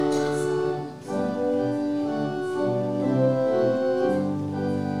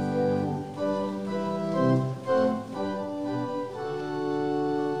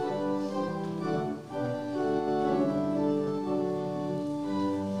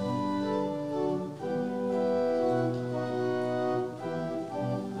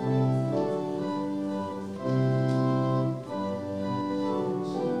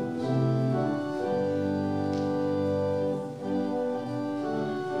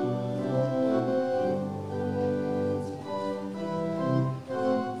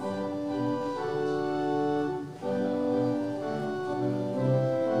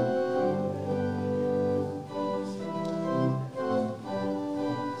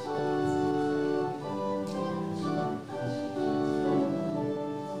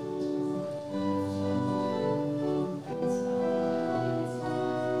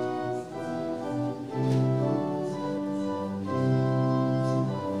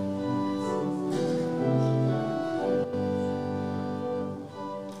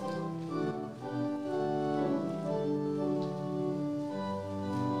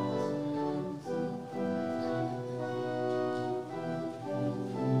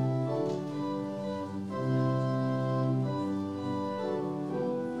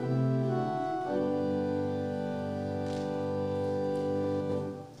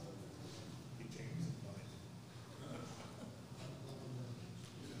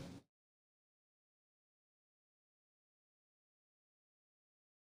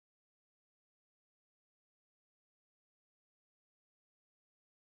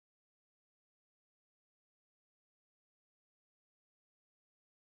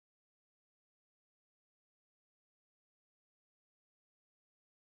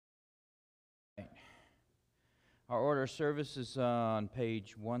Our order of service is on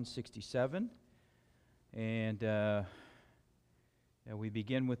page 167, and we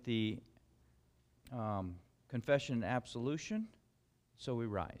begin with the confession and absolution, so we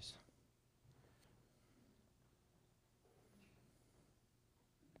rise.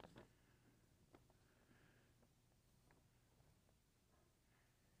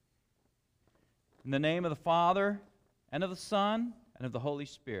 In the name of the Father, and of the Son, and of the Holy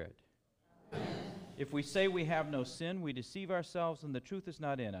Spirit. Amen. If we say we have no sin, we deceive ourselves, and the truth is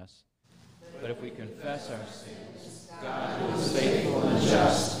not in us. But if we confess our sins, God, who is faithful and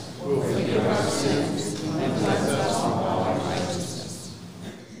just, will forgive our sins and cleanse us from all unrighteousness.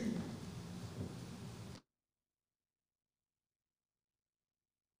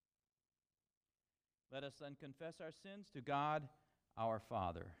 Let us then confess our sins to God, our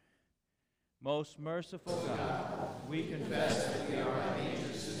Father. Most merciful God, we confess that we are by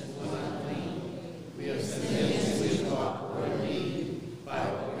nature sinful and unclean. We have sinned against you in thought, word, and deed, by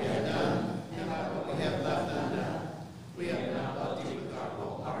what we have done and by what we have left undone. We have not loved you with our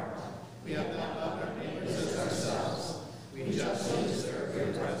whole heart. We have not loved our neighbors as ourselves. We justly deserve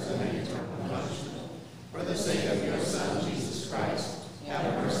your present and eternal punishment. For the sake of your Son, Jesus Christ,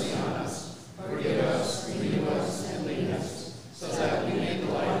 have mercy on us. Forgive us, renew us, and lead us, so that we may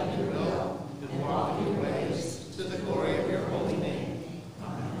delight in your will and walk in your ways, to the glory of your holy name.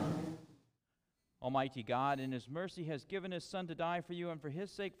 Amen. Almighty God, in his mercy, has given his Son to die for you, and for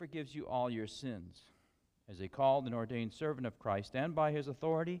his sake forgives you all your sins. As a called and ordained servant of Christ, and by his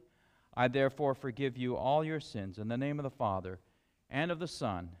authority, I therefore forgive you all your sins, in the name of the Father, and of the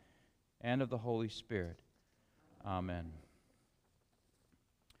Son, and of the Holy Spirit. Amen.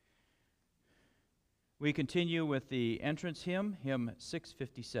 We continue with the entrance hymn, hymn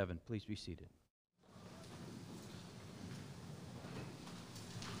 657. Please be seated.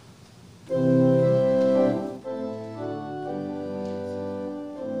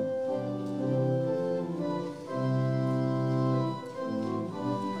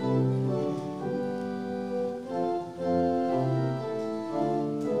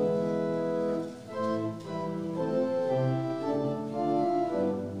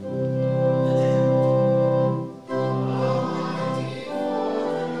 Almighty,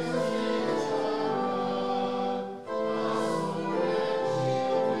 for your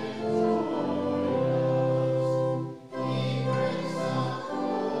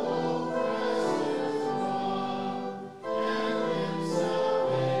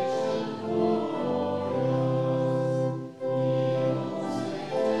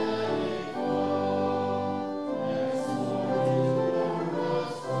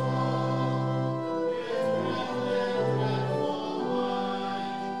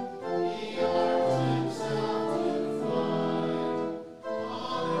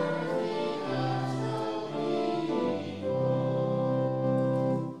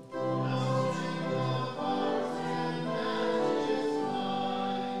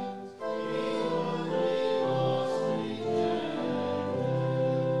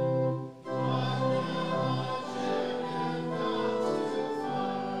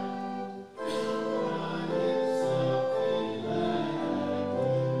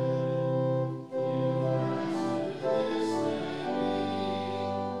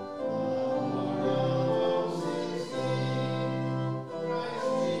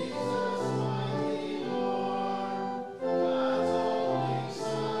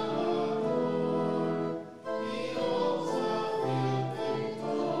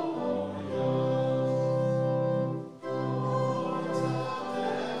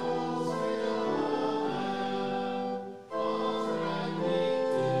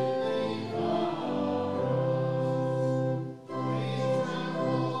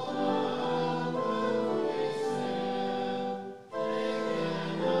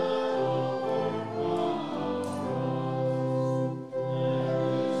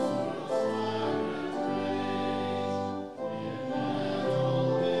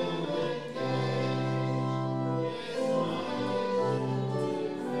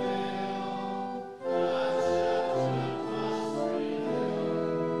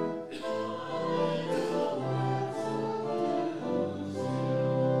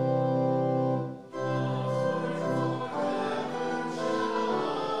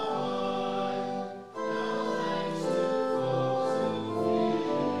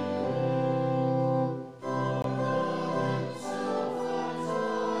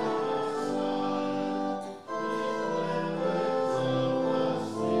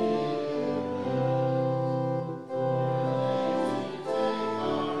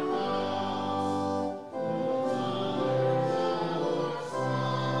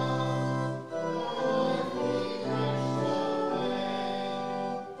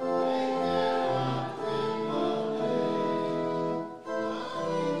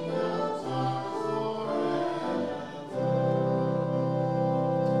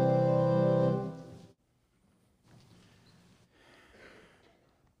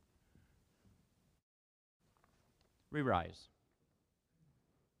We rise.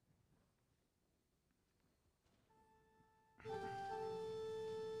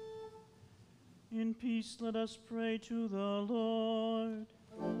 In peace let us pray to the Lord.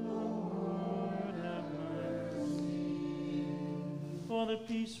 Lord, have mercy. For the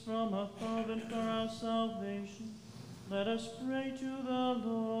peace from above and for our salvation, let us pray to the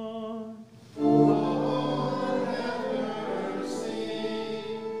Lord. Lord, have mercy.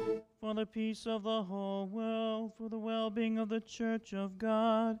 For the peace of the whole world, for the well-being of the Church of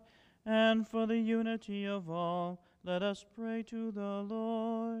God, and for the unity of all, let us pray to the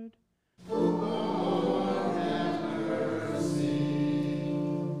Lord. Lord, have mercy.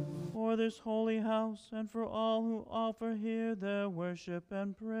 For this holy house, and for all who offer here their worship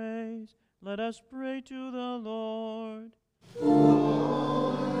and praise, let us pray to the Lord.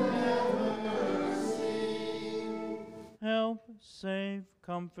 Lord, have mercy. Help, save,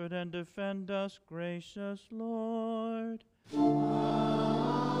 comfort, and defend us, gracious Lord.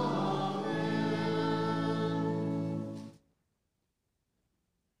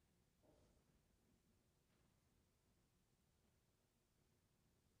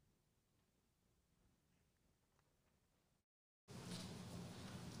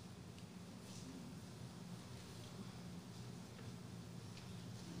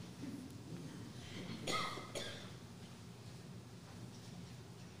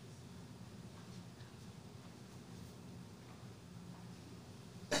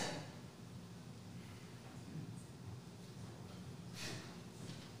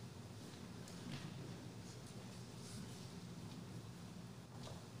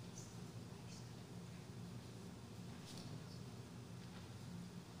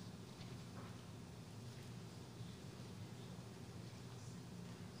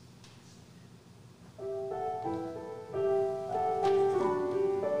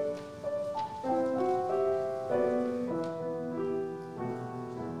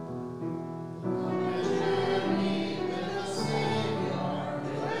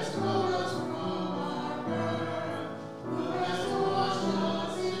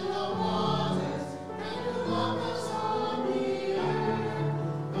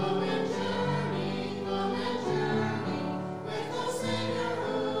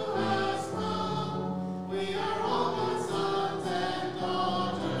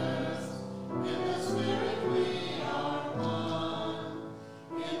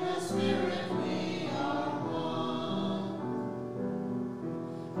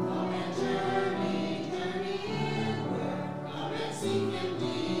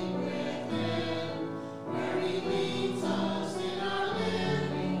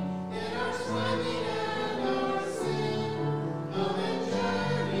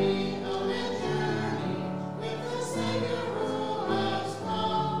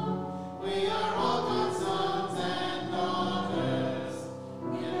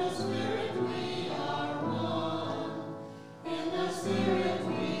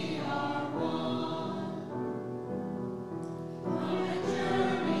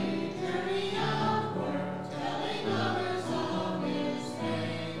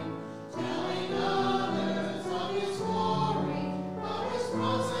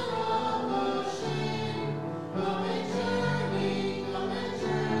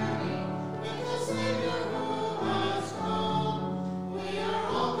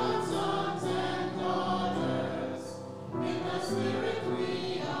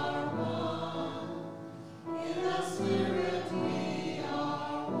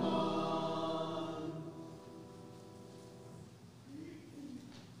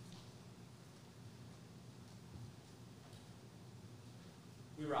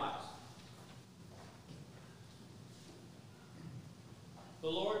 We rise. The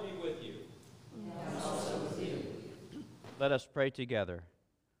Lord be with you. And also with you. Let us pray together.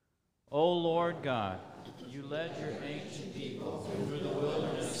 O Lord God, you led your ancient people through the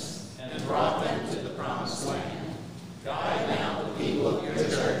wilderness and brought them to the promised land. Guide now the people of your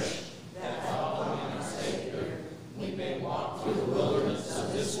church, that following our Savior, we may walk through the wilderness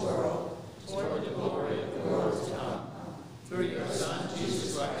of this world toward the glory of the world to come. Through your Son,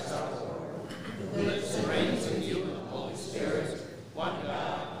 Jesus Christ our Lord, who lives and reigns with you in the Holy Spirit, one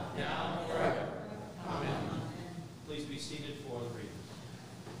God, now and forever. Amen. Please be seated for the reading.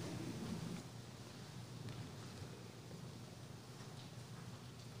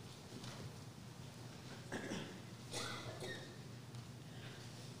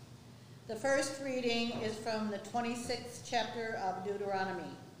 The first reading is from the 26th chapter of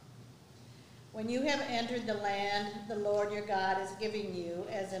Deuteronomy. When you have entered the land the Lord your God is giving you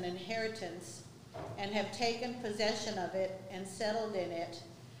as an inheritance, and have taken possession of it and settled in it,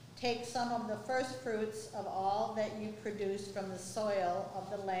 Take some of the first fruits of all that you produce from the soil of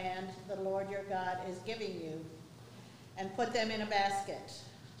the land the Lord your God is giving you, and put them in a basket.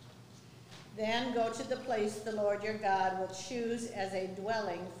 Then go to the place the Lord your God will choose as a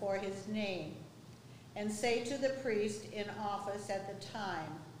dwelling for his name, and say to the priest in office at the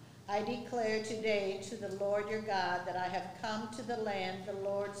time, I declare today to the Lord your God that I have come to the land the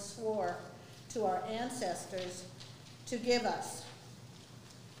Lord swore to our ancestors to give us.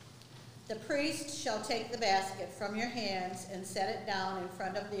 The priest shall take the basket from your hands and set it down in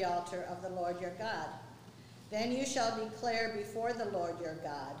front of the altar of the Lord your God. Then you shall declare before the Lord your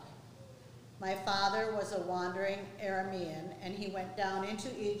God, my father was a wandering Aramean, and he went down into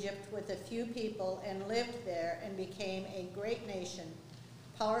Egypt with a few people and lived there and became a great nation,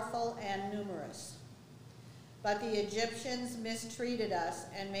 powerful and numerous. But the Egyptians mistreated us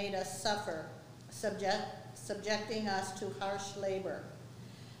and made us suffer, subjecting us to harsh labor.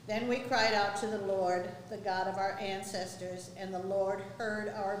 Then we cried out to the Lord, the God of our ancestors, and the Lord heard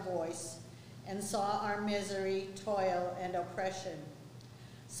our voice and saw our misery, toil, and oppression.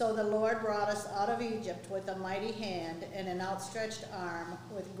 So the Lord brought us out of Egypt with a mighty hand and an outstretched arm,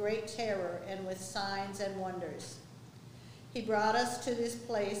 with great terror and with signs and wonders. He brought us to this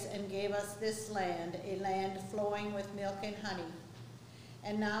place and gave us this land, a land flowing with milk and honey.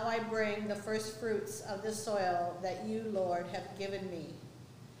 And now I bring the first fruits of the soil that you, Lord, have given me.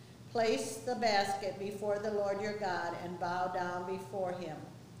 Place the basket before the Lord your God and bow down before him.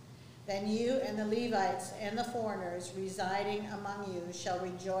 Then you and the Levites and the foreigners residing among you shall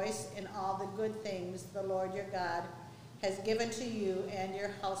rejoice in all the good things the Lord your God has given to you and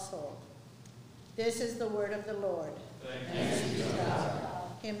your household. This is the word of the Lord. Thanks be to God.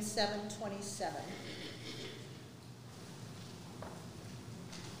 Hymn 727.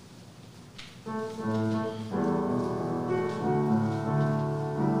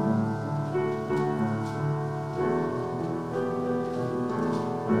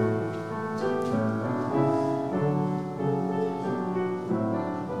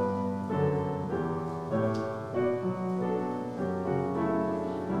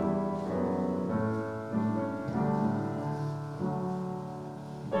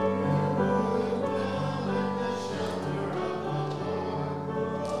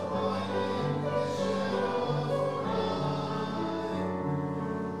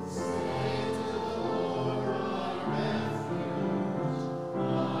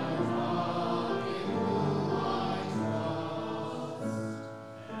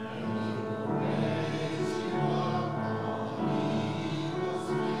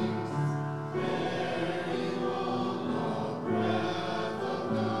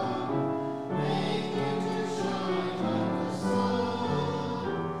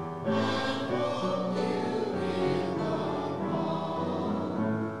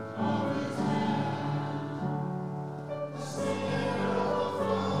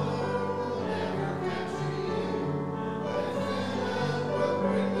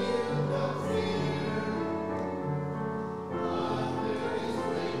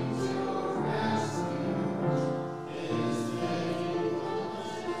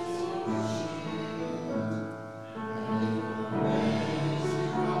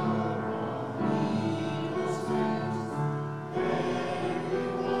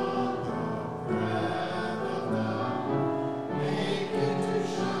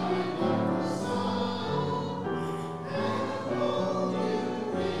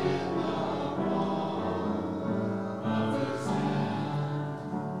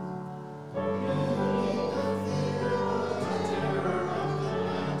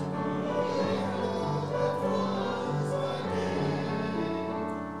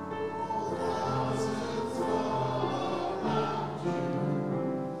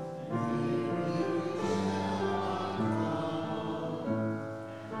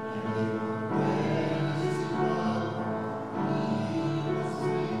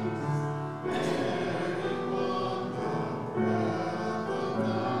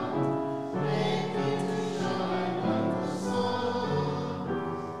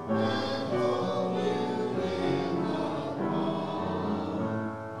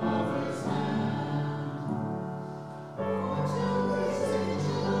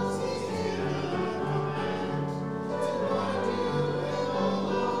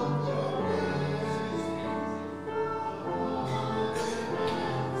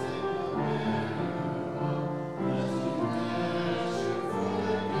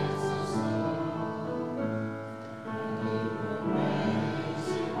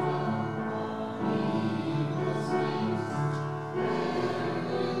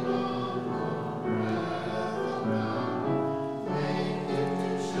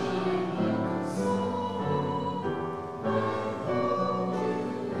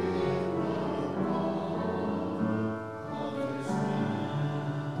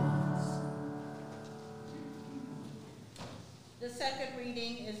 second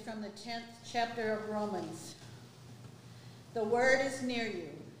reading is from the 10th chapter of Romans. The word is near you.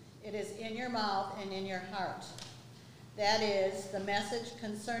 It is in your mouth and in your heart. That is the message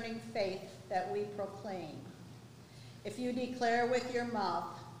concerning faith that we proclaim. If you declare with your mouth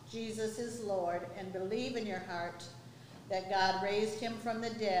Jesus is Lord and believe in your heart that God raised him from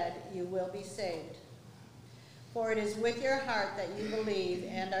the dead, you will be saved. For it is with your heart that you believe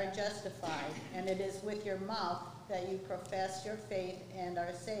and are justified, and it is with your mouth that you profess your faith and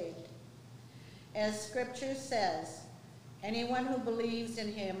are saved. As Scripture says, anyone who believes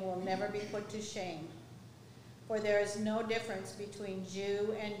in him will never be put to shame. For there is no difference between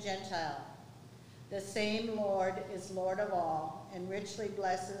Jew and Gentile. The same Lord is Lord of all, and richly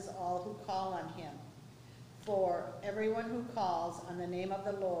blesses all who call on him. For everyone who calls on the name of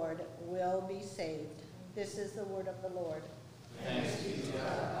the Lord will be saved. This is the word of the Lord. Thanks be to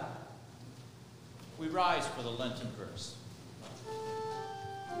God. We rise for the Lenten verse.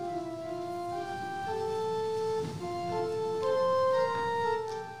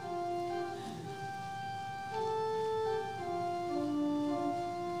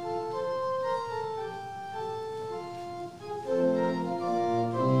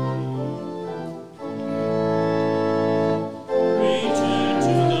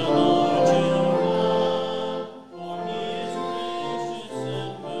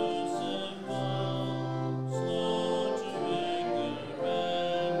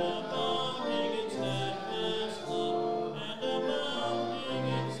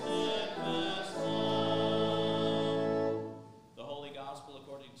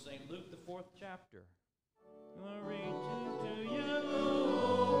 Chapter. Glory to you,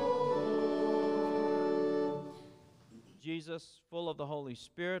 Lord. Jesus, full of the Holy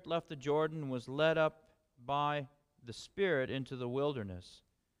Spirit, left the Jordan and was led up by the Spirit into the wilderness,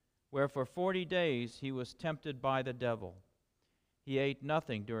 where for 40 days he was tempted by the devil. He ate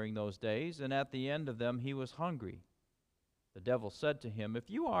nothing during those days, and at the end of them he was hungry. The devil said to him, "If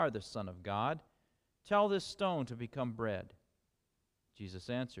you are the Son of God, tell this stone to become bread." Jesus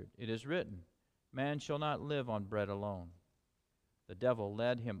answered, "It is written, man shall not live on bread alone." The devil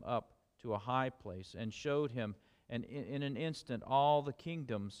led him up to a high place and showed him in an instant all the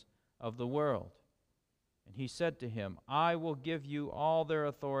kingdoms of the world. And he said to him, "I will give you all their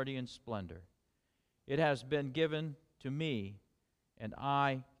authority and splendor. It has been given to me, and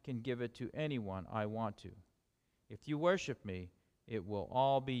I can give it to anyone I want to. If you worship me, it will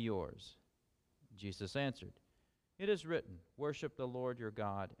all be yours." Jesus answered, "It is written, worship the Lord your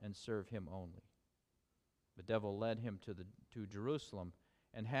God and serve him only." The devil led him to Jerusalem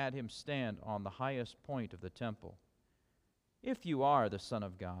and had him stand on the highest point of the temple. "If you are the Son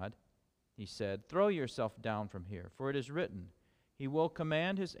of God," he said, "throw yourself down from here, for it is written, he will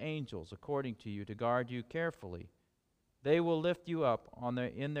command his angels according to you to guard you carefully. They will lift you up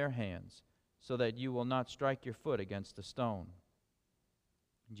in their hands, so that you will not strike your foot against a stone."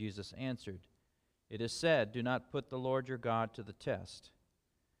 Jesus answered, "It is said, do not put the Lord your God to the test."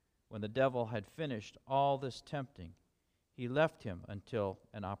 When the devil had finished all this tempting, he left him until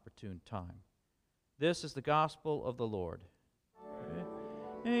an opportune time. This is the gospel of the Lord.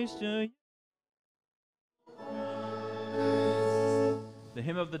 Praise to you. The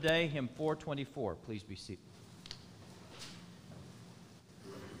hymn of the day, hymn 424. Please be seated.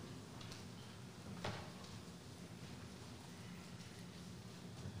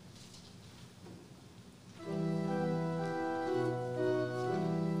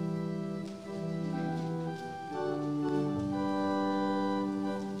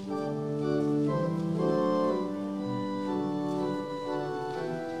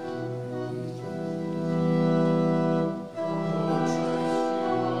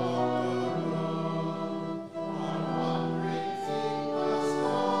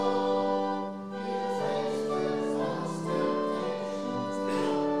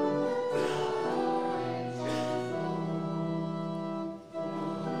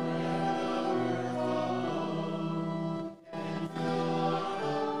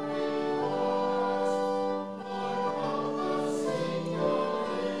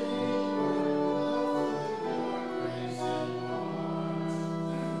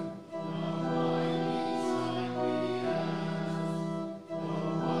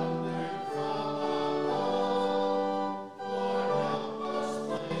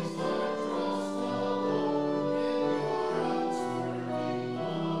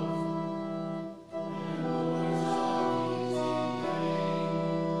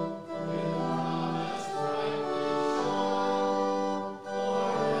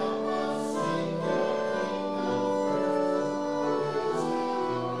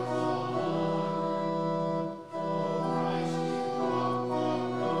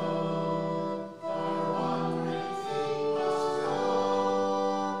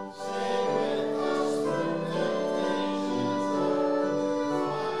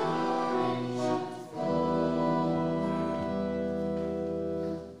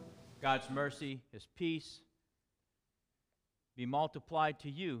 God's mercy, His peace be multiplied to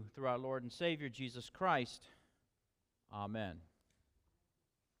you through our Lord and Savior, Jesus Christ. Amen.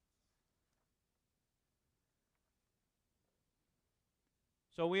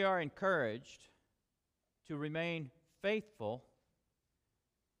 So we are encouraged to remain faithful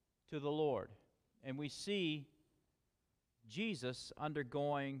to the Lord. And we see Jesus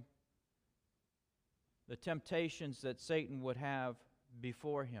undergoing the temptations that Satan would have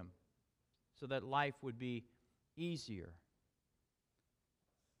before him so that life would be easier.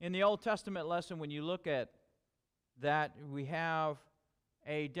 In the Old Testament lesson, when you look at that, we have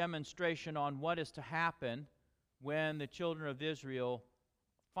a demonstration on what is to happen when the children of Israel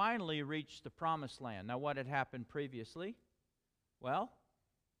finally reached the Promised Land. Now, what had happened previously? Well,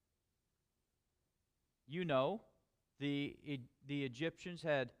 you know, the Egyptians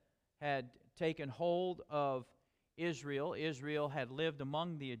had taken hold of Israel. Israel had lived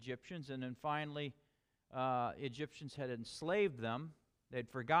among the Egyptians, and then finally Egyptians had enslaved them. They'd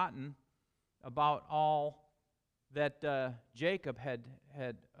forgotten about all that Jacob had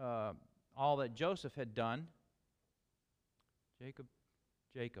all that Joseph had done.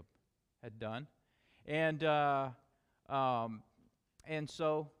 Jacob had done, and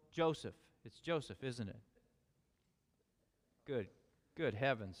so Joseph. It's Joseph, isn't it? Good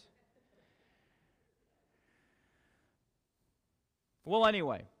heavens. Well,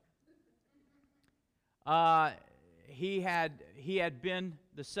 anyway, he had been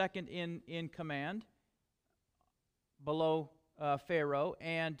the second in command below Pharaoh,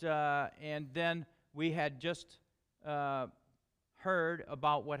 and then we had just heard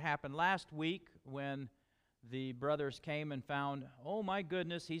about what happened last week when the brothers came and found, oh my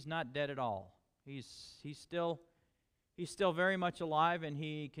goodness, he's not dead at all. He's still very much alive, and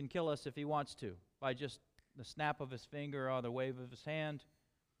he can kill us if he wants to by just the snap of his finger or the wave of his hand.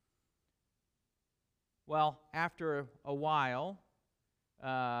 Well, after a while,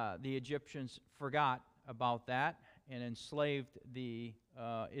 the Egyptians forgot about that and enslaved the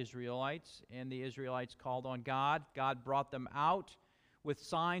Israelites, and the Israelites called on God. God brought them out with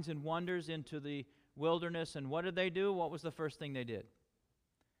signs and wonders into the wilderness, and what did they do? What was the first thing they did?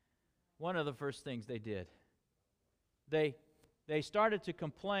 One of the first things they did. They started to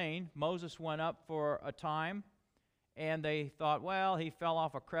complain. Moses went up for a time, and they thought, well, he fell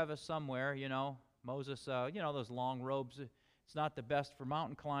off a crevice somewhere, you know. Moses, those long robes, it's not the best for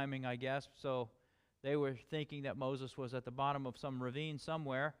mountain climbing, I guess, so they were thinking that Moses was at the bottom of some ravine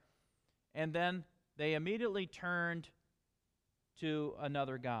somewhere. And then they immediately turned to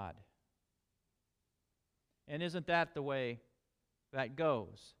another god. And isn't that the way that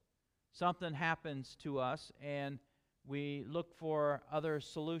goes? Something happens to us, and we look for other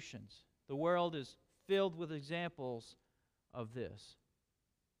solutions. The world is filled with examples of this.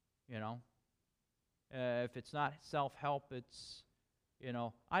 You know, if it's not self-help, it's,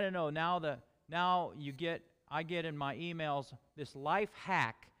 I don't know. Now I get in my emails this life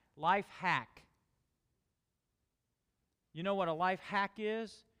hack. You know what a life hack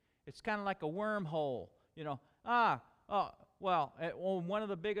is? It's kind of like a wormhole. One of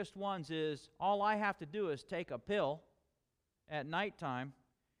the biggest ones is all I have to do is take a pill at nighttime,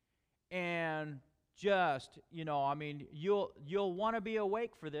 and just, you'll want to be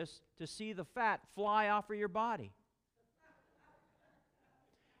awake for this to see the fat fly off of your body.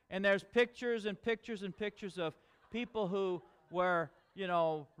 And there's pictures and pictures and pictures of people who were,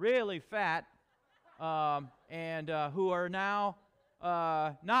 really fat, and who are now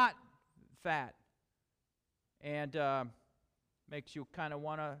not fat. And makes you kind of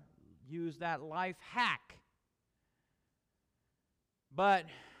want to use that life hack. But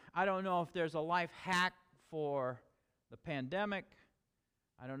I don't know if there's a life hack for the pandemic.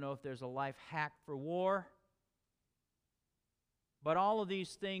 I don't know if there's a life hack for war. But all of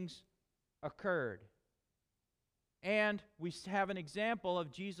these things occurred. And we have an example of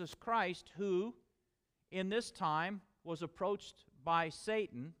Jesus Christ who, in this time, was approached by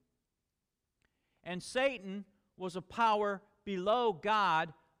Satan. And Satan was a power below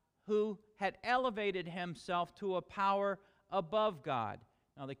God who had elevated himself to a power above God.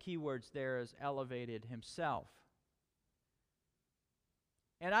 Now the key words there is elevated himself.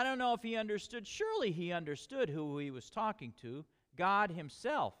 And I don't know if he understood. Surely he understood who he was talking to, God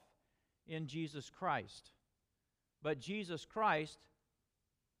himself in Jesus Christ. But Jesus Christ,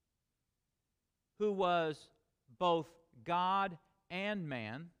 who was both God and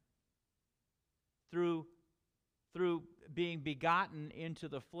man, through being begotten into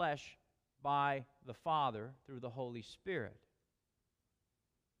the flesh by the Father through the Holy Spirit.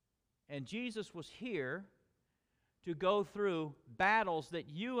 And Jesus was here to go through battles that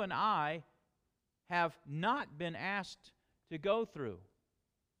you and I have not been asked to go through.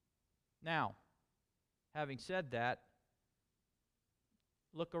 Now, having said that,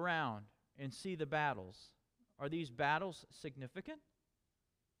 look around and see the battles. Are these battles significant?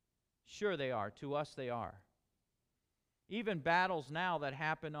 Sure they are. To us they are. Even battles now that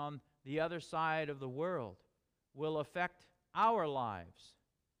happen on the other side of the world will affect our lives.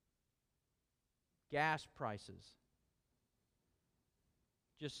 Gas prices.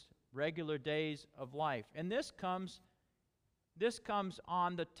 Just regular days of life. And this comes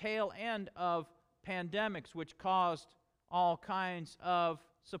on the tail end of pandemics, which caused all kinds of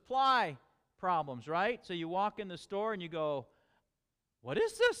supply problems, right? So you walk in the store and you go, what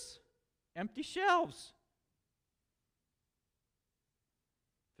is this? Empty shelves.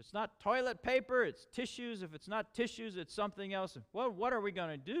 If it's not toilet paper, it's tissues. If it's not tissues, it's something else. Well, what are we going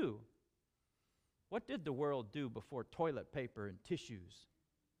to do? What did the world do before toilet paper and tissues?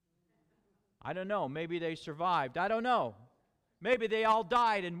 I don't know. Maybe they survived. I don't know. Maybe they all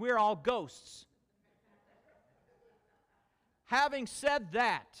died and we're all ghosts. Having said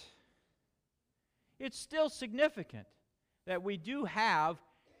that, it's still significant that we do have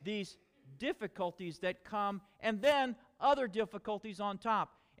these difficulties that come and then other difficulties on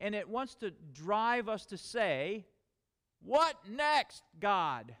top. And it wants to drive us to say, what next,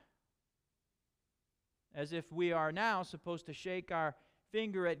 God? As if we are now supposed to shake our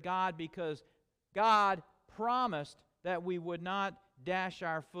finger at God because God promised that we would not dash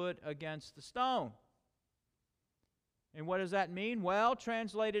our foot against the stone. And what does that mean? Well,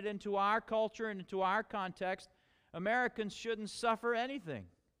 translated into our culture and into our context, Americans shouldn't suffer anything.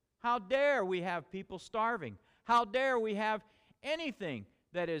 How dare we have people starving? How dare we have anything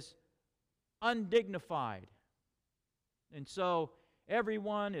that is undignified? And so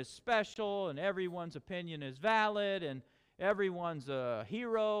everyone is special and everyone's opinion is valid and everyone's a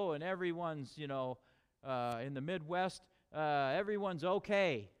hero and everyone's, in the Midwest, everyone's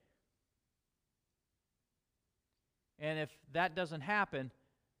okay. And if that doesn't happen,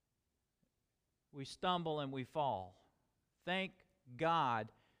 we stumble and we fall. Thank God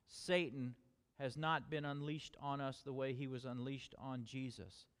Satan has not been unleashed on us the way he was unleashed on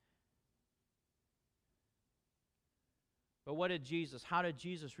Jesus. But how did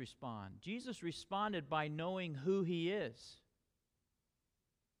Jesus respond? Jesus responded by knowing who he is.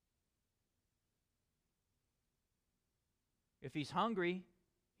 If he's hungry,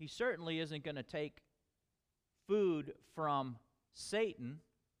 he certainly isn't going to take food from Satan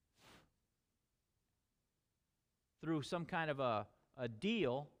through some kind of a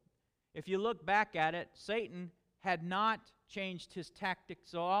deal. If you look back at it, Satan had not changed his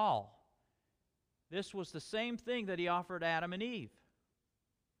tactics at all. This was the same thing that he offered Adam and Eve.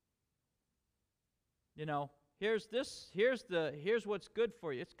 Here's what's good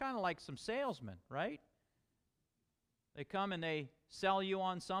for you. It's kind of like some salesmen, right? They come and they sell you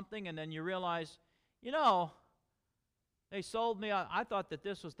on something, and then you realize, they sold me. I thought that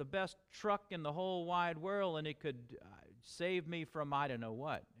this was the best truck in the whole wide world, and it could save me from I don't know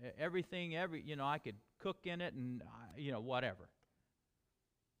what. Everything, I could cook in it and, whatever.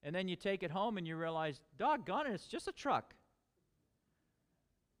 And then you take it home and you realize, doggone it, it's just a truck.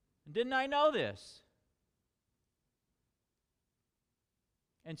 And didn't I know this?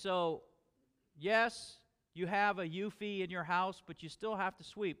 And so, yes, you have a Eufy in your house, but you still have to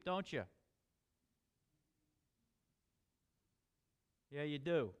sweep, don't you? Yeah, you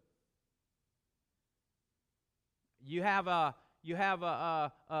do. You have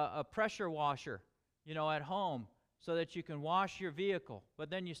a pressure washer, at home so that you can wash your vehicle,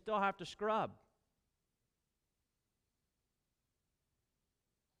 but then you still have to scrub.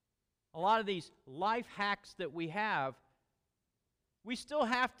 A lot of these life hacks that we have, we still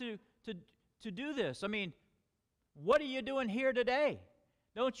have to do this. I mean, what are you doing here today?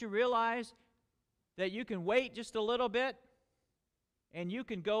 Don't you realize that you can wait just a little bit and you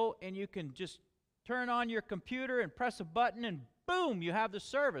can go and you can just turn on your computer and press a button and boom, you have the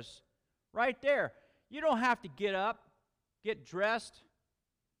service right there. You don't have to get up, get dressed,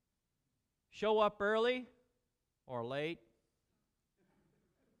 show up early or late.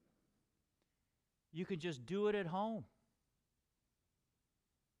 You can just do it at home.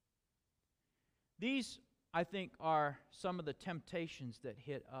 These, I think, are some of the temptations that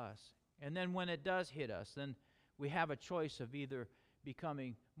hit us. And then when it does hit us, then we have a choice of either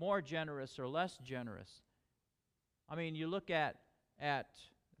becoming more generous or less generous. I mean, you look at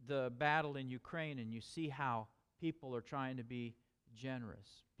the battle in Ukraine and you see how people are trying to be generous.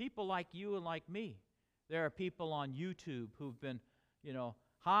 People like you and like me. There are people on YouTube who've been,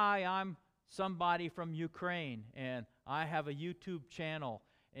 hi, I'm somebody from Ukraine, and I have a YouTube channel,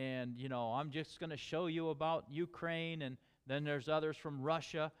 and, I'm just going to show you about Ukraine, and then there's others from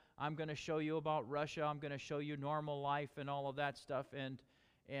Russia. I'm going to show you about Russia. I'm going to show you normal life and all of that stuff, and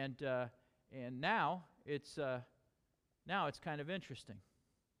now it's kind of interesting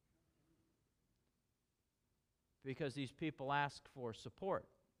because these people ask for support.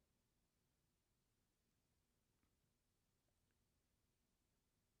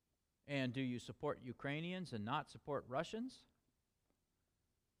 And do you support Ukrainians and not support Russians?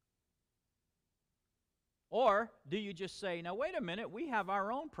 Or do you just say, now wait a minute, we have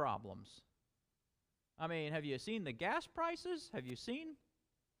our own problems? I mean, have you seen the gas prices? Have you seen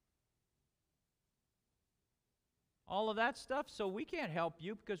all of that stuff? So we can't help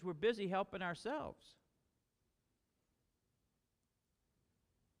you because we're busy helping ourselves.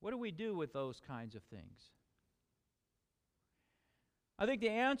 What do we do with those kinds of things? I think the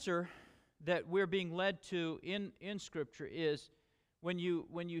answer that we're being led to in Scripture is when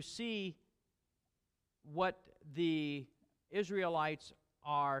you see what the Israelites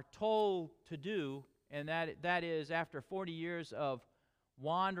are told to do, and that is after 40 years of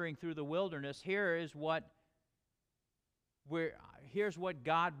wandering through the wilderness, here's what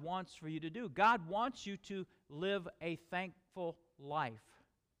God wants for you to do. God wants you to live a thankful life.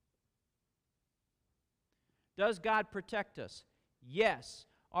 Does God protect us? Yes.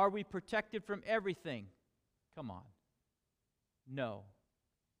 Are we protected from everything? Come on. No.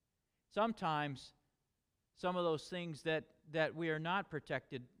 Sometimes some of those things that we are not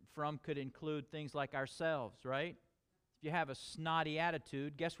protected from could include things like ourselves, right? If you have a snotty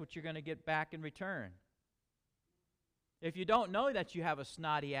attitude, guess what you're going to get back in return? If you don't know that you have a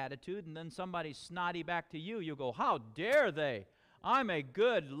snotty attitude and then somebody's snotty back to you, you'll go, how dare they? I'm a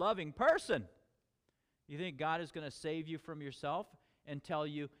good, loving person. You think God is going to save you from yourself and tell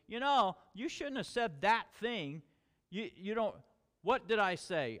you, you shouldn't have said that thing. You don't, what did I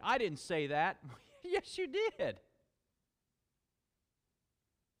say? I didn't say that. Yes, you did.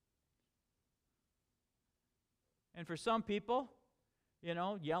 And for some people,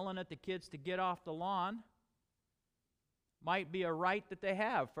 yelling at the kids to get off the lawn might be a right that they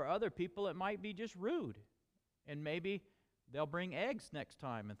have. For other people, it might be just rude. And maybe they'll bring eggs next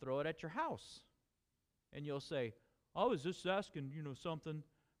time and throw it at your house. And you'll say, I was just asking, something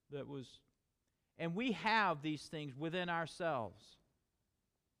that was... And we have these things within ourselves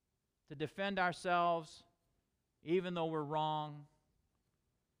to defend ourselves even though we're wrong,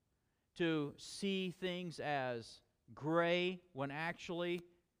 to see things as gray when actually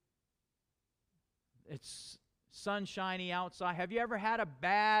it's sunshiny outside. Have you ever had a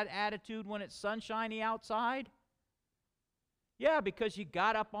bad attitude when it's sunshiny outside? Yeah, because you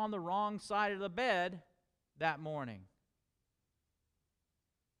got up on the wrong side of the bed that morning.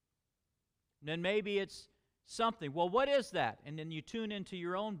 And then maybe it's something. Well, what is that? And then you tune into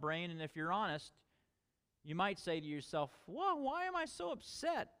your own brain, and if you're honest, you might say to yourself, well, why am I so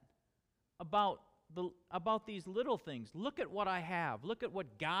upset about these little things? Look at what I have. Look at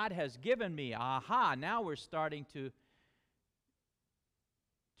what God has given me. Aha, now we're starting to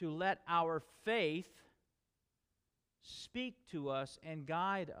let our faith speak to us and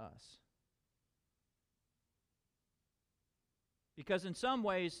guide us. Because in some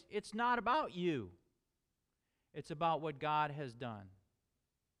ways, it's not about you. It's about what God has done.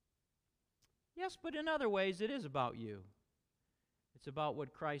 Yes, but in other ways, it is about you. It's about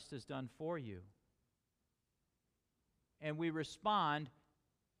what Christ has done for you. And we respond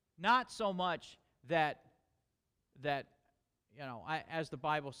not so much that as the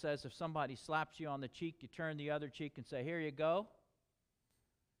Bible says, if somebody slaps you on the cheek, you turn the other cheek and say, here you go.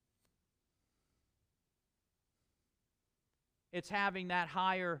 It's having that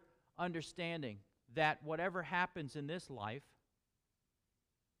higher understanding that whatever happens in this life,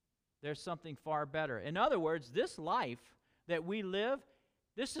 there's something far better. In other words, this life that we live,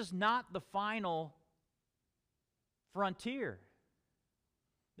 this is not the final frontier.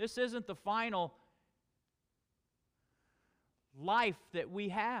 This isn't the final life that we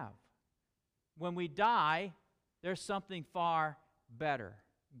have. When we die, there's something far better.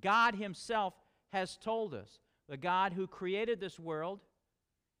 God Himself has told us, the God who created this world,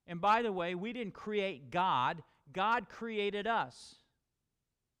 and by the way, we didn't create God, God created us.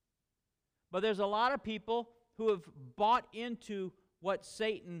 But there's a lot of people who have bought into what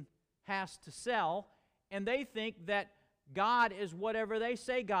Satan has to sell, and they think that God is whatever they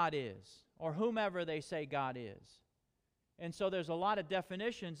say God is, or whomever they say God is. And so there's a lot of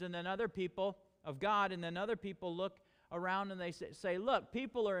definitions, and then other people of God, and then other people look around and they say, look,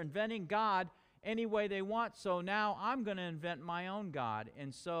 people are inventing God any way they want, so now I'm going to invent my own God.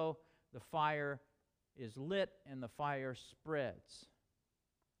 And so the fire is lit and the fire spreads.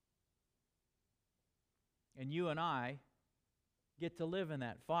 And you and I get to live in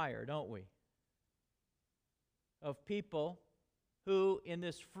that fire, don't we? Of people who, in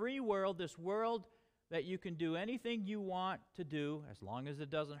this free world, this world that you can do anything you want to do, as long as it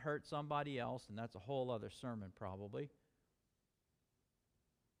doesn't hurt somebody else, and that's a whole other sermon probably.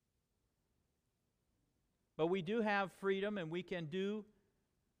 But we do have freedom, and we can do,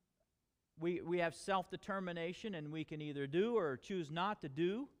 we have self-determination, and we can either do or choose not to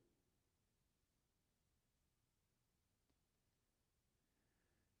do.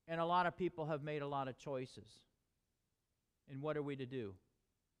 And a lot of people have made a lot of choices. And what are we to do?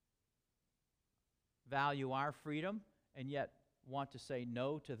 Value our freedom and yet want to say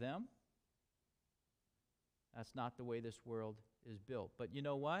no to them? That's not the way this world is built. But you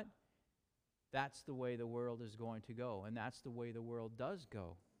know what? That's the way the world is going to go, and that's the way the world does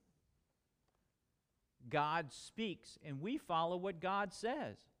go. God speaks, and we follow what God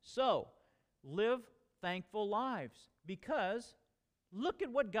says. So, live thankful lives, because look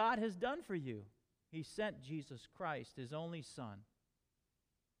at what God has done for you. He sent Jesus Christ, His only Son,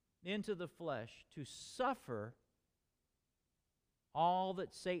 into the flesh to suffer all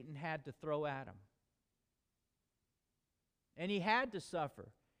that Satan had to throw at Him. And He had to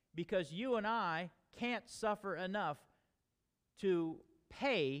suffer because you and I can't suffer enough to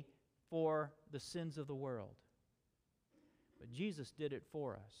pay for the sins of the world. But Jesus did it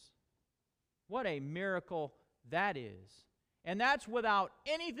for us. What a miracle that is. And that's without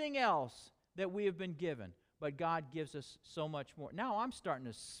anything else that we have been given. But God gives us so much more. Now I'm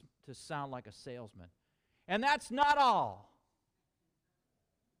starting to sound like a salesman. And that's not all.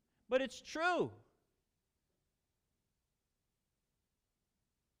 But it's true.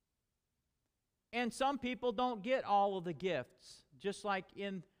 And some people don't get all of the gifts. Just like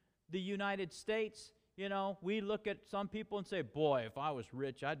in the United States, you know, we look at some people and say, boy, if I was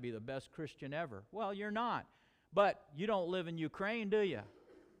rich, I'd be the best Christian ever. Well, you're not. But you don't live in Ukraine, do you?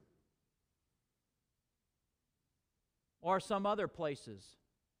 Or some other places.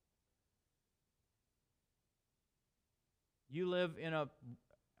 You live in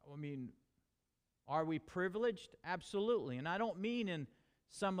are we privileged? Absolutely. And I don't mean in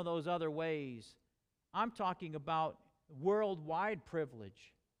some of those other ways. I'm talking about worldwide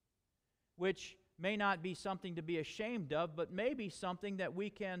privilege, which may not be something to be ashamed of, but maybe something that we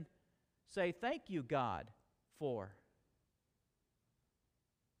can say, thank you, God, for.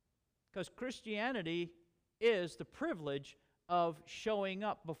 Because Christianity is the privilege of showing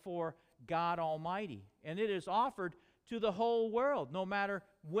up before God Almighty. And it is offered to the whole world, no matter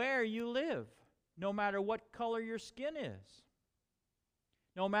where you live, no matter what color your skin is,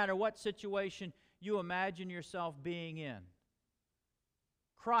 no matter what situation you imagine yourself being in.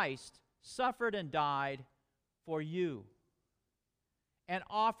 Christ suffered and died for you and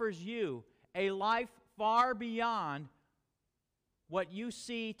offers you a life far beyond what you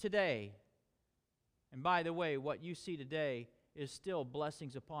see today. And by the way, what you see today is still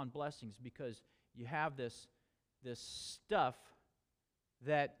blessings upon blessings, because you have this stuff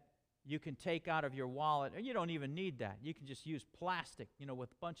that you can take out of your wallet, and you don't even need that. You can just use plastic,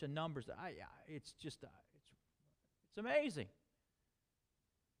 with a bunch of numbers. It's amazing.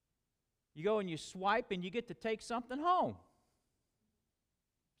 You go and you swipe, and you get to take something home.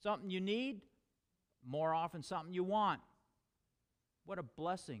 Something you need, more often something you want. What a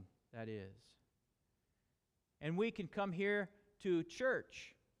blessing that is. And we can come here to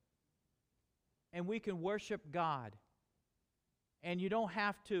church, and we can worship God. And you don't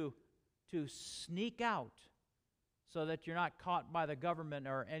have to sneak out so that you're not caught by the government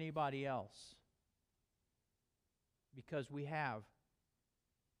or anybody else. Because we have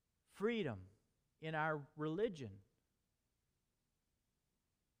freedom in our religion.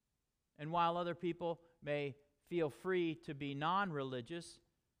 And while other people may feel free to be non-religious,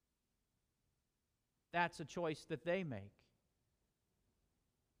 that's a choice that they make.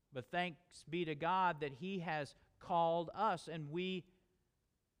 But thanks be to God that He has called us, and we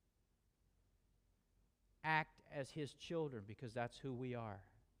act as His children, because that's who we are,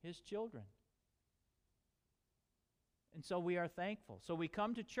 His children. And so we are thankful. So we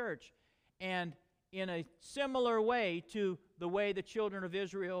come to church, and in a similar way to the way the children of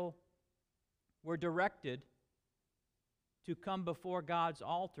Israel were directed to come before God's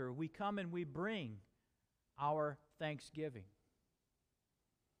altar, we come and we bring our thanksgiving.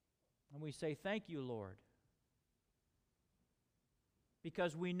 And we say, thank you, Lord.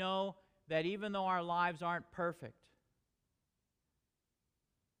 Because we know that even though our lives aren't perfect,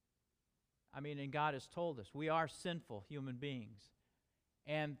 and God has told us, we are sinful human beings.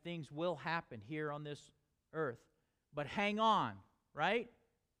 and things will happen here on this earth. But hang on, right?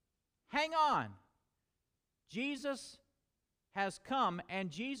 Hang on. Jesus has come, and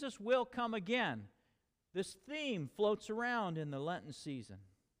Jesus will come again. This theme floats around in the Lenten season.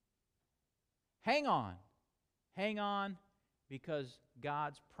 Hang on. Hang on, because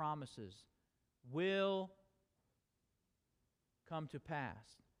God's promises will come to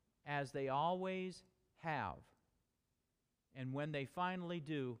pass, as they always have. And when they finally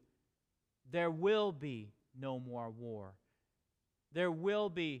do, there will be no more war. There will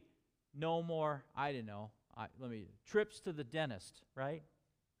be no more, trips to the dentist, right?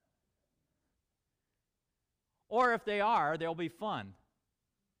 Or if they are, they'll be fun.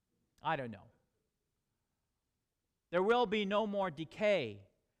 I don't know. There will be no more decay,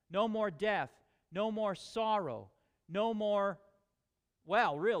 no more death, no more sorrow, no more,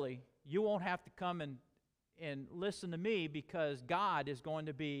 well, really, you won't have to come and listen to me, because God is going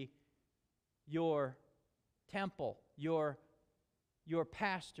to be your temple, your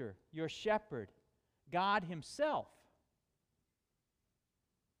pastor, your shepherd, God Himself.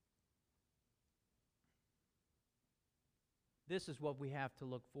 This is what we have to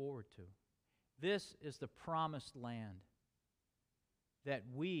look forward to. This is the promised land that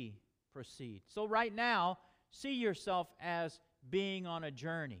we proceed. So right now, see yourself as being on a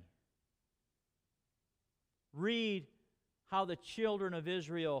journey. Read how the children of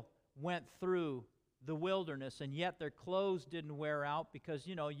Israel went through the wilderness, and yet their clothes didn't wear out because,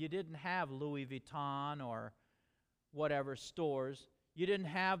 you didn't have Louis Vuitton or whatever stores. You didn't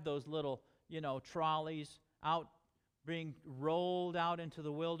have those little, trolleys out being rolled out into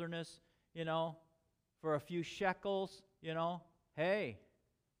the wilderness, for a few shekels, Hey,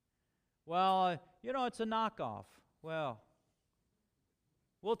 well, it's a knockoff. Well,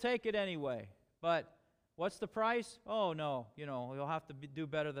 we'll take it anyway. But what's the price? Oh, no, you'll have to do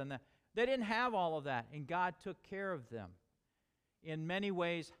better than that. They didn't have all of that, and God took care of them. In many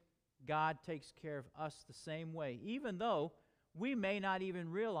ways, God takes care of us the same way, even though we may not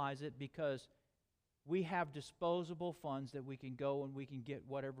even realize it, because we have disposable funds that we can go and we can get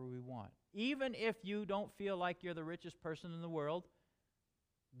whatever we want. Even if you don't feel like you're the richest person in the world,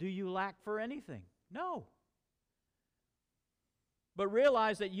 do you lack for anything? No. But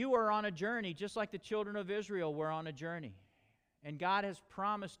realize that you are on a journey, just like the children of Israel were on a journey. And God has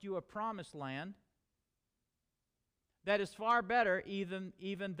promised you a promised land that is far better even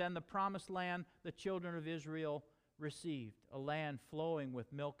than the promised land the children of Israel received, a land flowing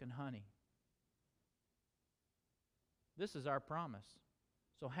with milk and honey. This is our promise.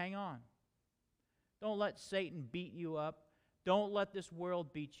 So hang on. Don't let Satan beat you up. Don't let this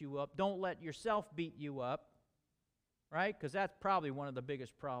world beat you up. Don't let yourself beat you up, right? Because that's probably one of the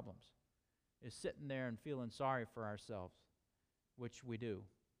biggest problems, is sitting there and feeling sorry for ourselves, which we do.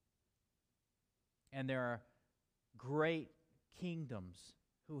 And there are great kingdoms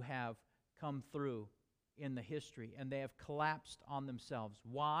who have come through in the history, and they have collapsed on themselves.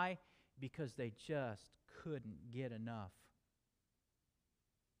 Why? Because they just couldn't get enough.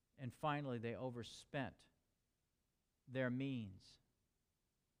 And finally, they overspent their means.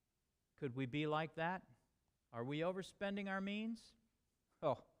 Could we be like that? Are we overspending our means?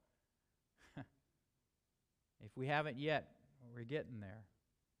 Oh, if we haven't yet, we're getting there.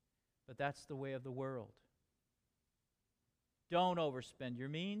 But that's the way of the world. Don't overspend your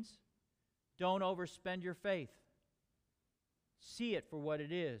means. Don't overspend your faith. See it for what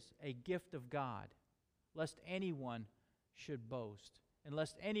it is, a gift of God, lest anyone should boast, and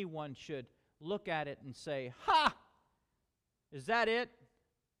lest anyone should look at it and say, "Ha! Is that it?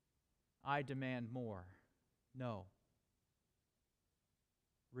 I demand more." No.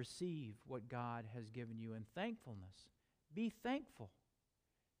 Receive what God has given you in thankfulness. Be thankful.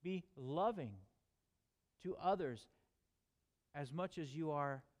 Be loving to others as much as you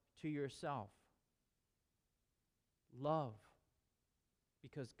are to yourself. Love,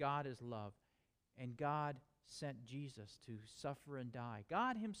 because God is love, and God sent Jesus to suffer and die.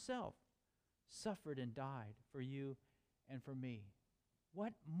 God Himself suffered and died for you and for me.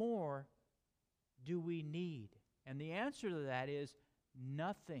 What more do we need? And the answer to that is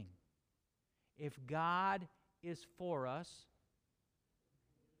nothing. If God is for us,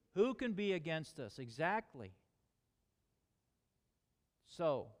 who can be against us? Exactly.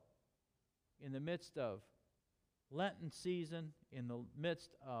 So, in the midst of Lenten season, in the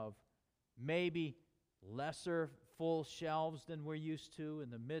midst of maybe lesser full shelves than we're used to, in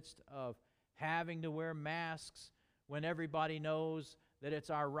the midst of having to wear masks when everybody knows that it's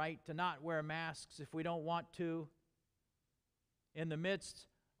our right to not wear masks if we don't want to, in the midst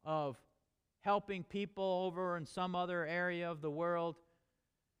of helping people over in some other area of the world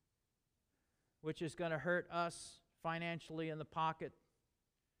which is going to hurt us financially in the pocket,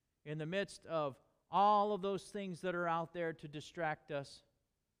 in the midst of all of those things that are out there to distract us,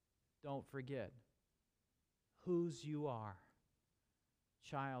 don't forget whose you are,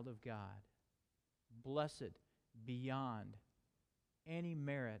 child of God, blessed beyond any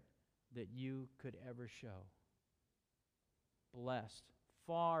merit that you could ever show. Blessed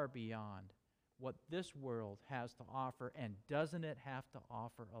far beyond what this world has to offer, and doesn't it have to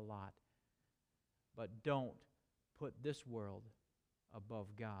offer a lot? But don't put this world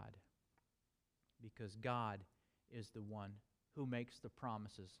above God, because God is the one who makes the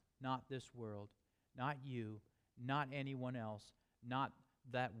promises, not this world, not you, not anyone else, not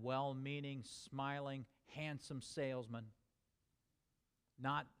that well-meaning, smiling, handsome salesman,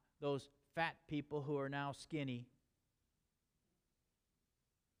 not those fat people who are now skinny.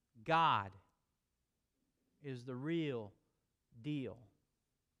 God is the real deal.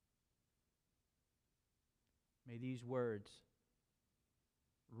 May these words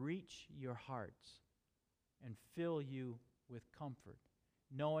reach your hearts and fill you with comfort,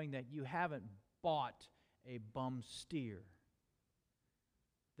 knowing that you haven't bought a bum steer,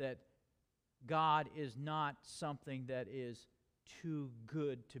 that God is not something that is too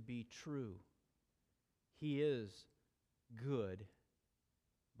good to be true. He is good,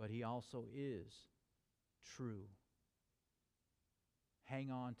 but He also is true.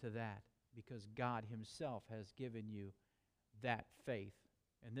 Hang on to that, because God Himself has given you that faith.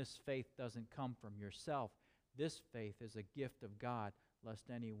 And this faith doesn't come from yourself. This faith is a gift of God, lest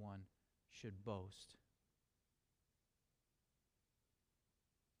anyone should boast.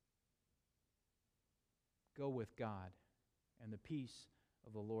 Go with God, and the peace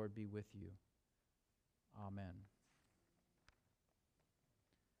of the Lord be with you. Amen.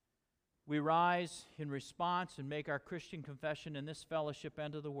 We rise in response and make our Christian confession in this fellowship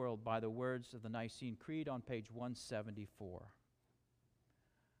and to the world by the words of the Nicene Creed on page 174.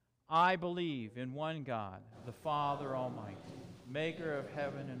 I believe in one God, the Father Almighty, maker of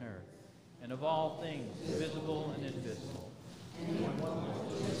heaven and earth, and of all things visible and invisible, and in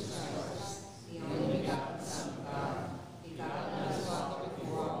one Jesus Christ, the only begotten Son of God, begotten of His Father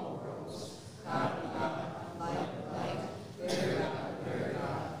before all worlds, God of God, light of light, very God of very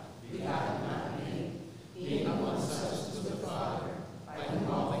God, begotten, not made, being of one substance with the Father, by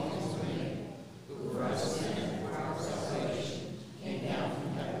whom all things were made, who for us men for our salvation came down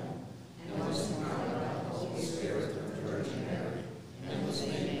from heaven, and was incarnate by the Holy Spirit of the Virgin Mary, and was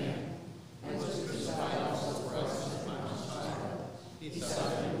made man, and was crucified also for us upon Pontius Pilate. He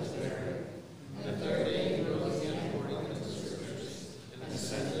suffered and was buried, and the third day He rose again according to the Scriptures, and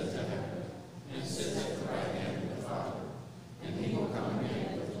ascended into heaven, and sits at the right hand of the Father. And He will come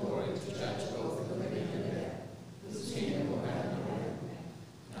again with glory to judge both the living and the dead, whose kingdom will have no end.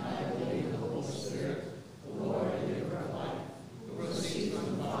 And I believe in the Holy Spirit, the Lord and giver of life, who proceeds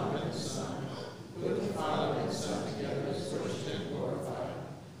from the Father and the Son, who with the Father and the Son together is worshipped and glorified,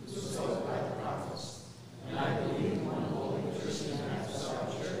 who spoke by the prophets. And I believe in one holy Christian and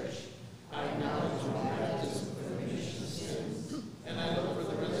apostolic church. I acknowledge one baptism for the remission of sins, and I look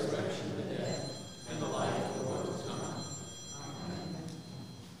for the resurrection of the dead and the life of the world to come. Amen.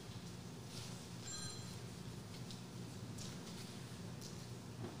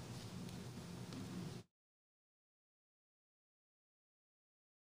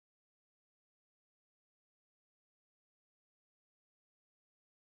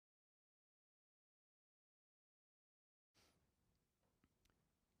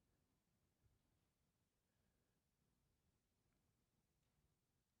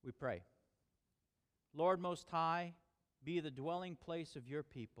 We pray. Lord Most High, be the dwelling place of your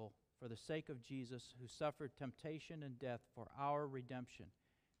people for the sake of Jesus, who suffered temptation and death for our redemption.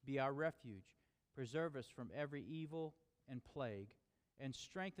 Be our refuge. Preserve us from every evil and plague, and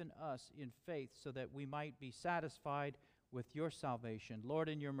strengthen us in faith so that we might be satisfied with your salvation. Lord,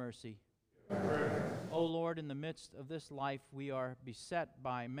 in your mercy. O Lord, in the midst of this life we are beset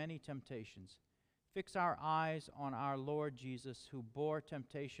by many temptations. Fix our eyes on our Lord Jesus, who bore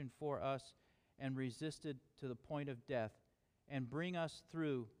temptation for us and resisted to the point of death, and bring us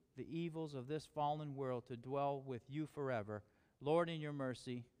through the evils of this fallen world to dwell with you forever. Lord, in your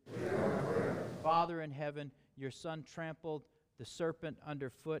mercy. Father in heaven, your Son trampled the serpent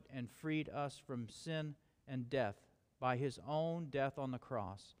underfoot and freed us from sin and death by his own death on the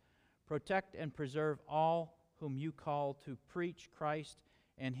cross. Protect and preserve all whom you call to preach Christ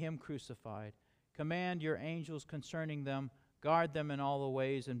and him crucified. Command your angels concerning them, guard them in all the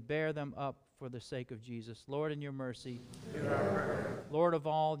ways, and bear them up for the sake of Jesus. Lord, in your mercy. Lord of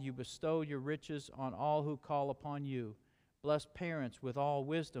all, you bestow your riches on all who call upon you. Bless parents with all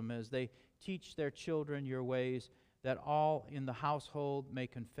wisdom as they teach their children your ways, that all in the household may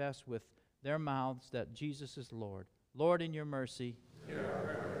confess with their mouths that Jesus is Lord. Lord, in your mercy, hear our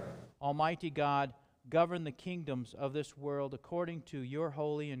prayer. Almighty God, govern the kingdoms of this world according to your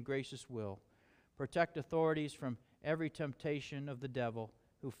holy and gracious will. Protect authorities from every temptation of the devil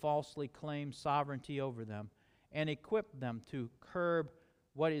who falsely claims sovereignty over them, and equip them to curb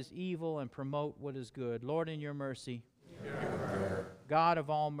what is evil and promote what is good. Lord, in your mercy, hear our prayer. God of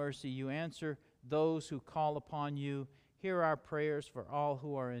all mercy, you answer those who call upon you. Hear our prayers for all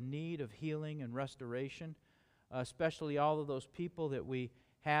who are in need of healing and restoration, especially all of those people that we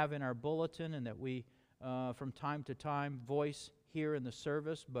have in our bulletin and that we from time to time voice here in the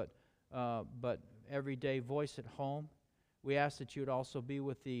service, but every day voice at home. We ask that you would also be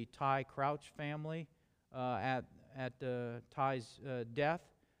with the Ty Crouch family at Ty's death,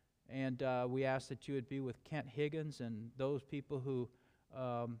 and we ask that you would be with Kent Higgins and those people who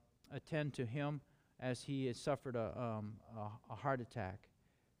attend to him as he has suffered a heart attack.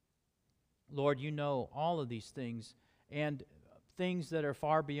 Lord, you know all of these things, and things that are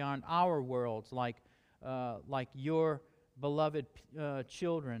far beyond our worlds, like your beloved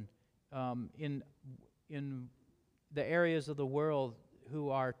children in the areas of the world who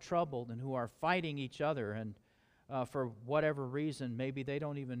are troubled and who are fighting each other, and for whatever reason, maybe they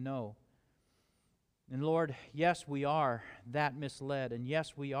don't even know. And Lord, yes, we are that misled, and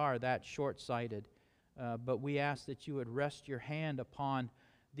yes, we are that short-sighted, but we ask that you would rest your hand upon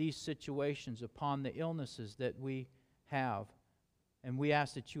these situations, upon the illnesses that we have. And we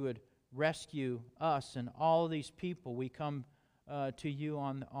ask that you would rescue us and all of these people. We come to you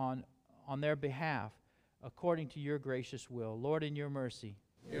on their behalf, according to your gracious will. Lord, in your mercy,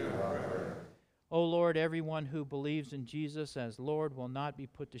 hear our prayer. O Lord, everyone who believes in Jesus as Lord will not be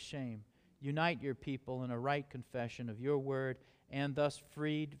put to shame. Unite your people in a right confession of your word, and thus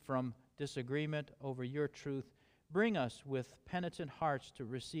freed from disagreement over your truth, bring us with penitent hearts to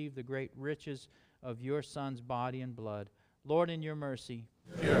receive the great riches of your Son's body and blood. Lord, in your mercy,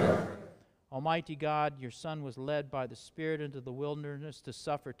 hear our prayer. Almighty God, your Son was led by the Spirit into the wilderness to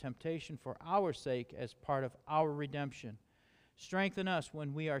suffer temptation for our sake as part of our redemption. Strengthen us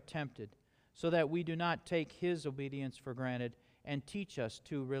when we are tempted, so that we do not take his obedience for granted, and teach us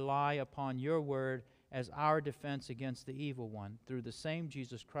to rely upon your word as our defense against the evil one. Through the same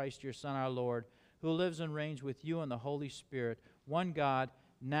Jesus Christ, your Son, our Lord, who lives and reigns with you in the Holy Spirit, one God,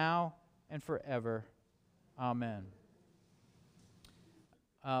 now and forever. Amen.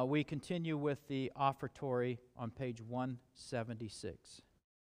 We continue with the offertory on page 176.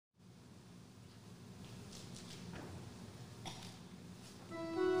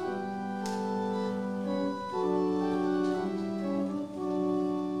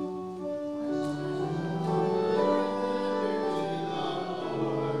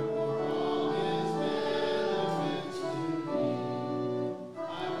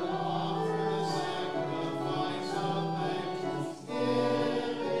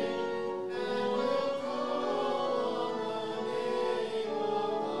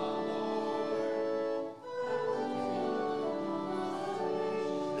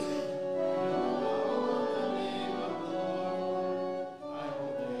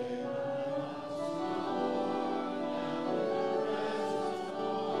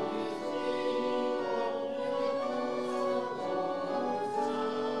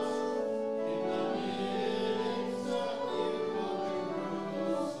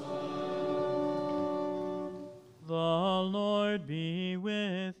 The Lord be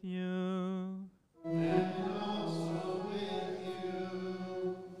with you. And also with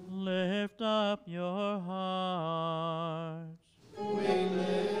you. Lift up your hearts. We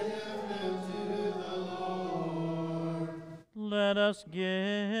lift them to the Lord. Let us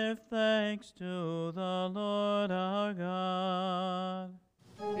give thanks to the Lord our God.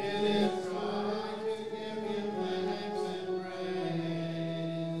 It is right to give him thanks and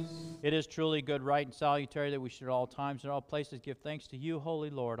praise. It is truly good, right, and salutary that we should at all times and all places give thanks to you,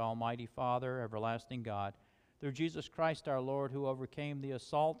 Holy Lord, Almighty Father, everlasting God, through Jesus Christ our Lord, who overcame the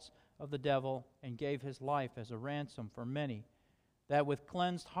assaults of the devil and gave his life as a ransom for many, that with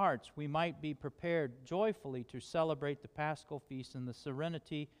cleansed hearts we might be prepared joyfully to celebrate the Paschal feast in the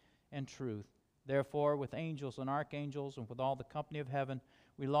serenity and truth. Therefore, with angels and archangels and with all the company of heaven,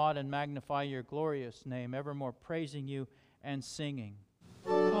 we laud and magnify your glorious name, evermore praising you and singing.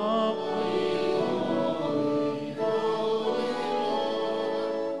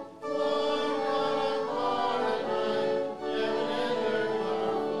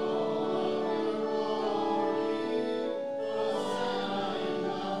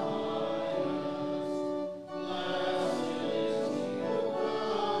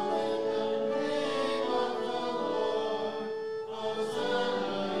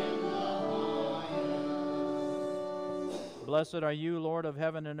 Blessed are you, Lord of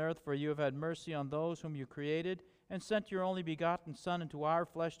heaven and earth, for you have had mercy on those whom you created, and sent your only begotten Son into our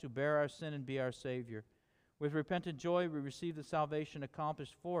flesh to bear our sin and be our Savior. With repentant joy we receive the salvation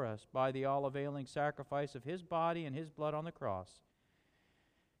accomplished for us by the all-availing sacrifice of his body and his blood on the cross.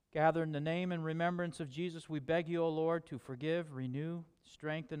 Gathered in the name and remembrance of Jesus, we beg you, O Lord, to forgive, renew,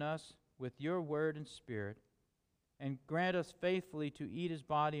 strengthen us with your word and spirit, and grant us faithfully to eat his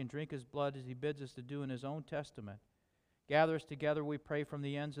body and drink his blood as he bids us to do in his own testament. Gather us together, we pray, from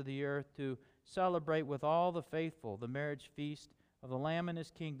the ends of the earth to celebrate with all the faithful the marriage feast of the Lamb and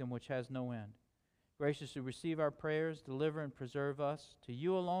his kingdom, which has no end. Graciously receive our prayers, deliver and preserve us. To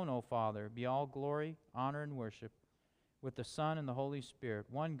you alone, O Father, be all glory, honor, and worship, with the Son and the Holy Spirit,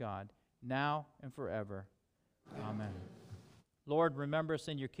 one God, now and forever. Amen. Lord, remember us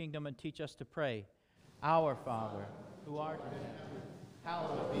in your kingdom and teach us to pray. Our Father, who art in heaven,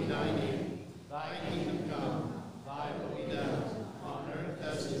 hallowed be thy name. Thy kingdom come, thy will be done, on earth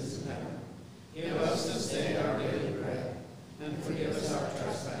as it is in heaven. Give us this day our daily bread, and forgive us our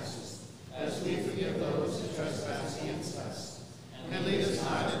trespasses, as we forgive those who trespass against us. And lead us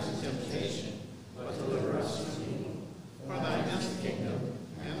not into temptation, but deliver us from evil. For thine is the kingdom,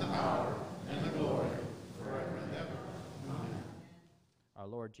 and the power, and the glory, forever and ever. Amen. Our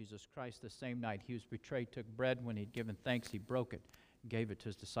Lord Jesus Christ, the same night he was betrayed, took bread. When he had given thanks, he broke it, and gave it to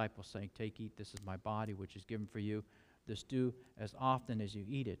his disciples, saying, Take, eat, this is my body, which is given for you. This do as often as you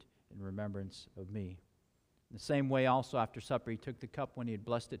eat it in remembrance of me. In the same way also after supper he took the cup. When he had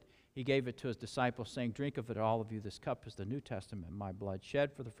blessed it, he gave it to his disciples, saying, Drink of it, all of you. This cup is the New Testament in my blood,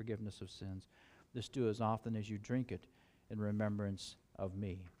 shed for the forgiveness of sins. This do as often as you drink it in remembrance of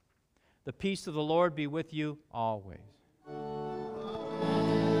me. The peace of the Lord be with you always.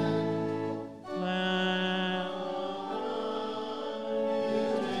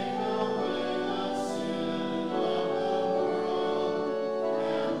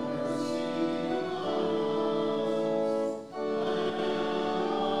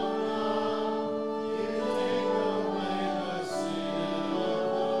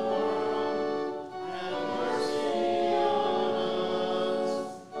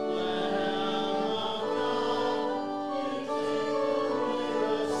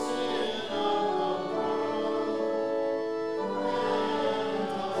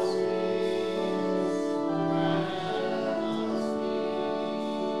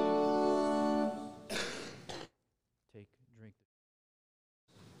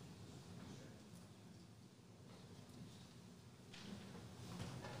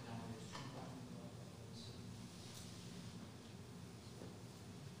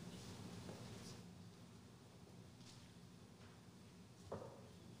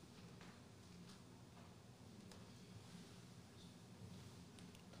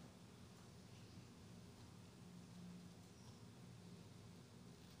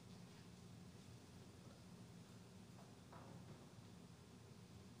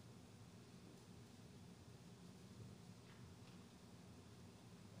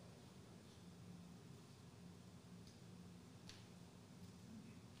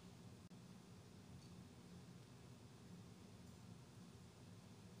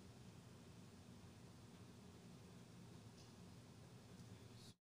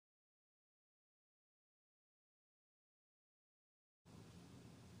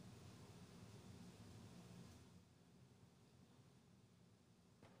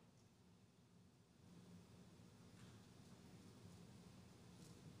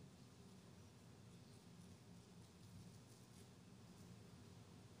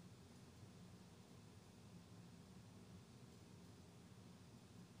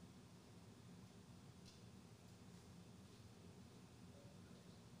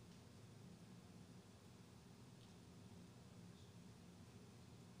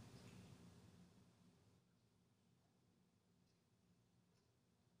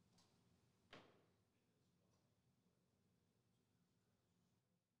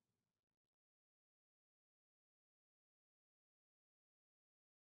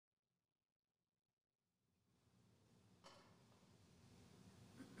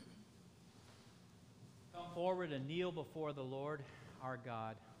 Come forward and kneel before the Lord our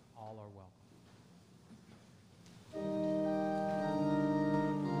God. All are welcome.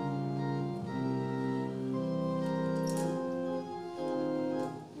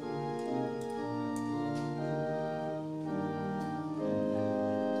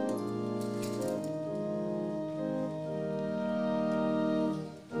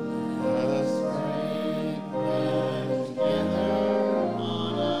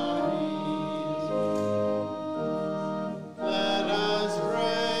 Let us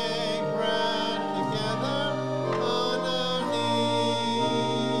break bread together on our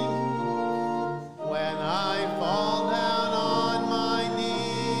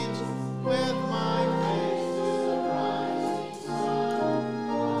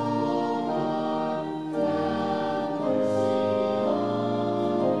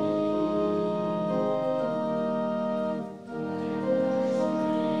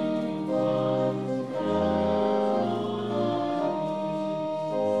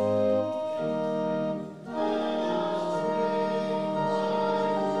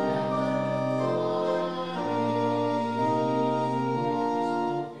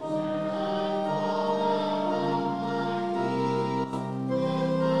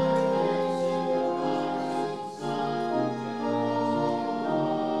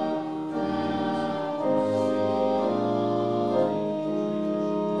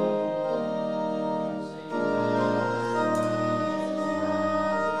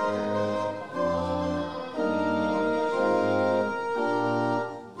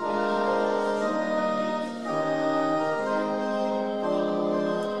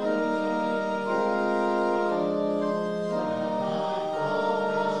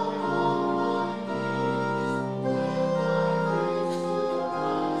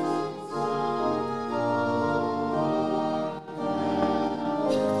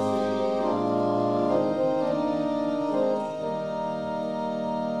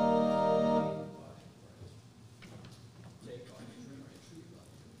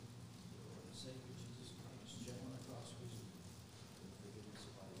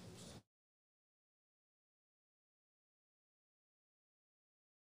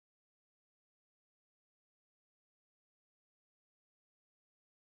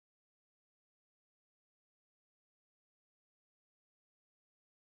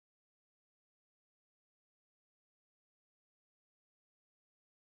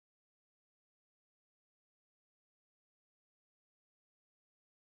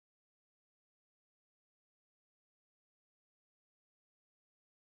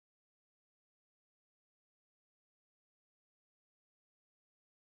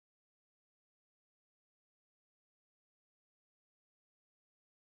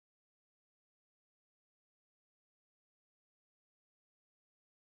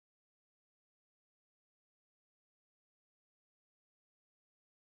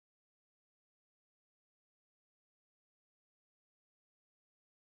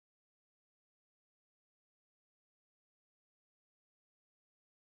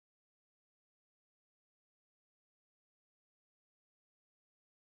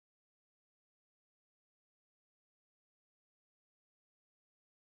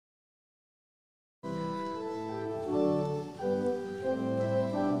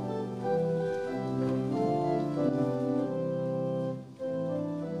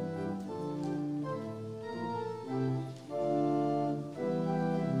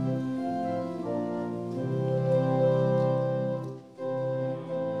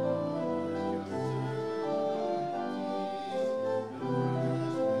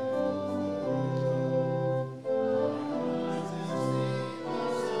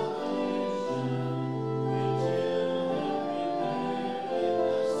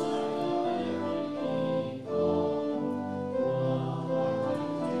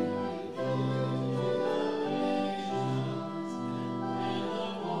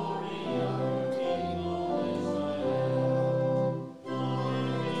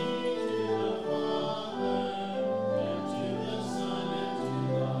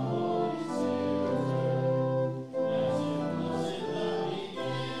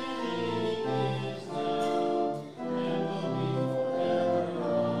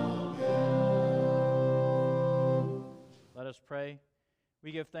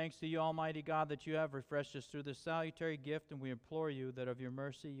We give thanks to you, Almighty God, that you have refreshed us through this salutary gift, and we implore you that of your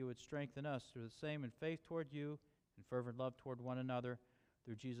mercy you would strengthen us through the same in faith toward you and fervent love toward one another,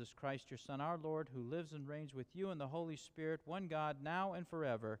 through Jesus Christ, your Son, our Lord, who lives and reigns with you in the Holy Spirit, one God, now and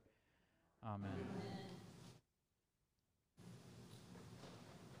forever. Amen.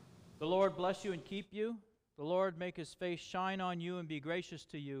 The Lord bless you and keep you. The Lord make his face shine on you and be gracious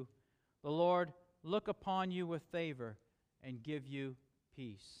to you. The Lord look upon you with favor and give you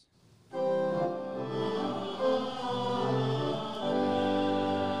peace.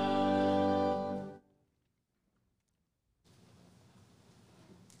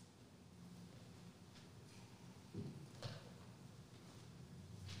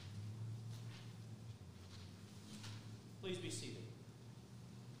 Please be seated.